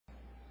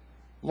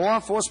Law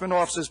enforcement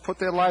officers put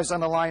their lives on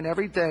the line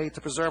every day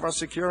to preserve our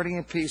security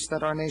and peace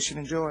that our nation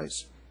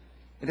enjoys.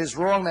 It is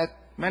wrong that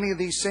many of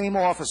these same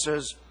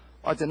officers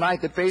are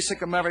denied the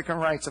basic American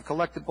rights of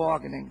collective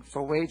bargaining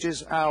for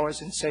wages,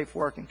 hours, and safe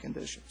working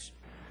conditions.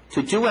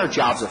 To do our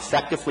jobs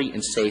effectively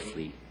and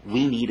safely,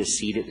 we need a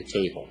seat at the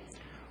table.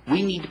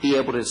 We need to be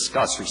able to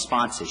discuss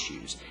response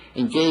issues,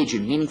 engage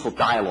in meaningful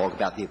dialogue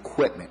about the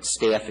equipment,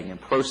 staffing,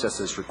 and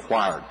processes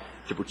required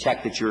to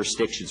protect the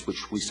jurisdictions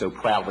which we so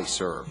proudly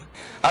serve.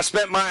 I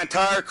spent my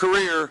entire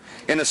career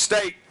in a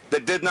state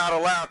that did not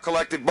allow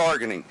collective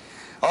bargaining.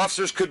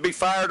 Officers could be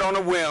fired on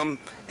a whim,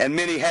 and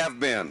many have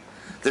been.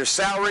 Their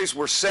salaries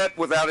were set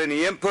without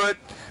any input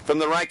from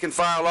the rank and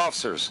file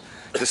officers.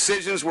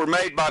 Decisions were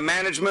made by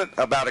management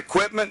about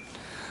equipment,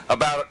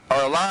 about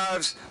our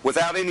lives,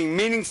 without any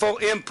meaningful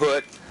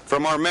input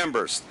from our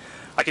members.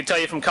 I can tell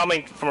you from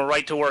coming from a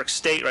right-to-work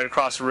state right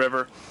across the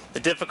river, the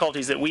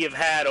difficulties that we have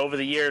had over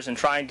the years in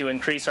trying to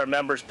increase our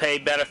members' pay,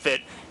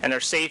 benefit, and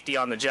their safety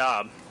on the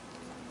job.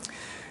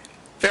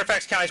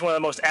 Fairfax County is one of the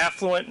most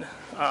affluent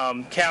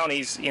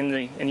counties in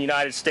the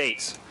United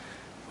States.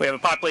 We have a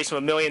population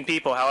of 1 million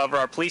people. However,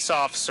 our police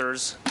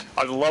officers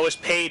are the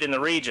lowest paid in the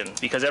region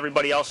because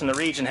everybody else in the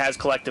region has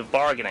collective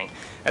bargaining.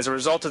 As a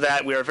result of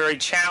that, we are very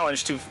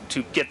challenged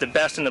to get the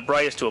best and the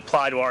brightest to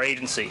apply to our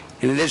agency.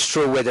 And it is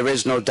true where there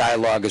is no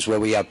dialogue is where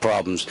we have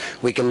problems.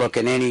 We can look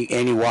in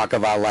any walk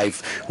of our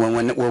life.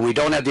 When we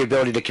don't have the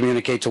ability to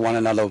communicate to one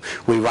another,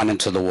 we run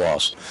into the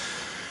walls.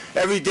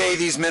 Every day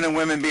these men and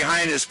women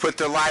behind us put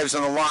their lives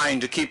on the line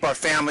to keep our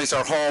families,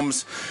 our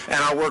homes,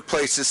 and our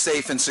workplaces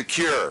safe and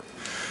secure.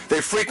 They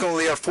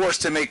frequently are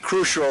forced to make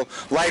crucial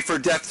life or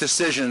death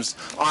decisions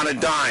on a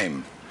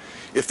dime.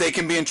 If they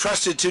can be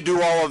entrusted to do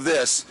all of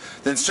this,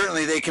 then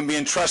certainly they can be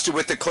entrusted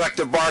with the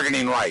collective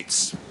bargaining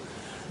rights.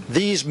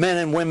 These men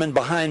and women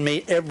behind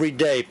me every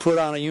day put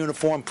on a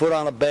uniform, put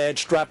on a badge,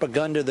 strap a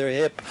gun to their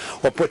hip,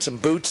 or put some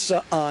boots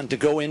on to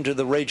go into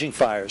the raging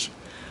fires.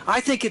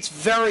 I think it's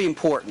very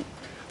important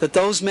that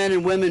those men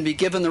and women be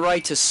given the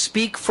right to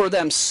speak for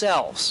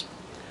themselves,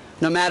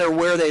 no matter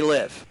where they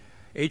live.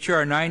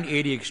 H.R.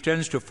 980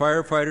 extends to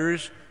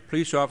firefighters,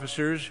 police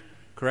officers,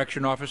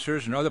 correction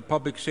officers, and other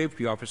public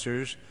safety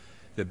officers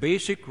the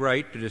basic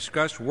right to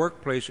discuss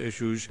workplace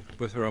issues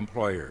with their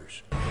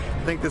employers.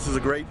 I think this is a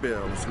great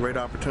bill. It's a great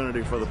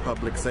opportunity for the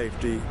public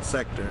safety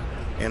sector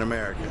in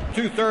America.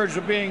 2/3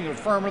 of being in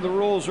favor of the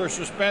rules are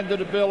suspended.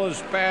 The bill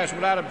is passed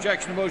without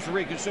objection. The motion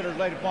reconsidered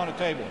laid upon the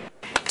table.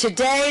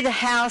 Today, the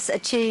House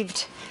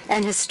achieved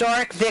an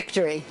historic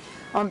victory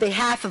on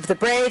behalf of the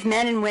brave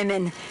men and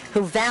women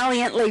who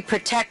valiantly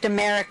protect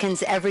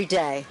Americans every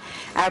day,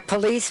 our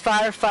police,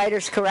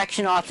 firefighters,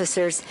 correction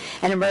officers,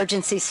 and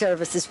emergency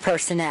services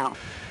personnel.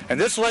 And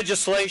this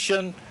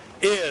legislation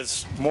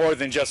is more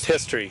than just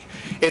history.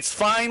 It's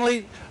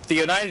finally the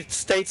United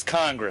States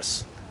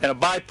Congress, in a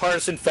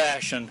bipartisan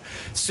fashion,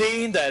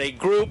 seeing that a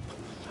group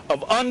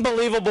of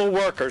unbelievable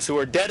workers who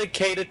are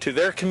dedicated to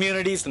their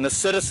communities and the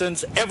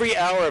citizens every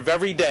hour of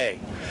every day,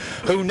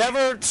 who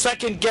never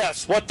second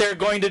guess what they're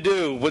going to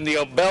do when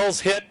the bells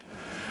hit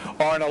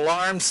or an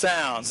alarm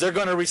sounds. They're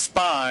going to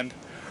respond,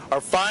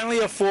 are finally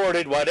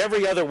afforded what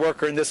every other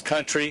worker in this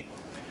country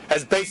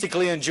has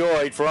basically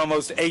enjoyed for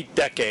almost 8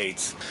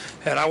 decades.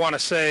 And I want to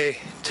say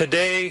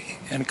today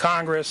in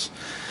Congress,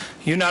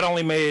 you not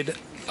only made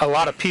a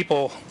lot of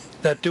people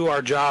that do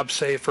our job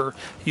safer,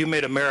 you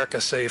made America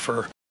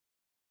safer.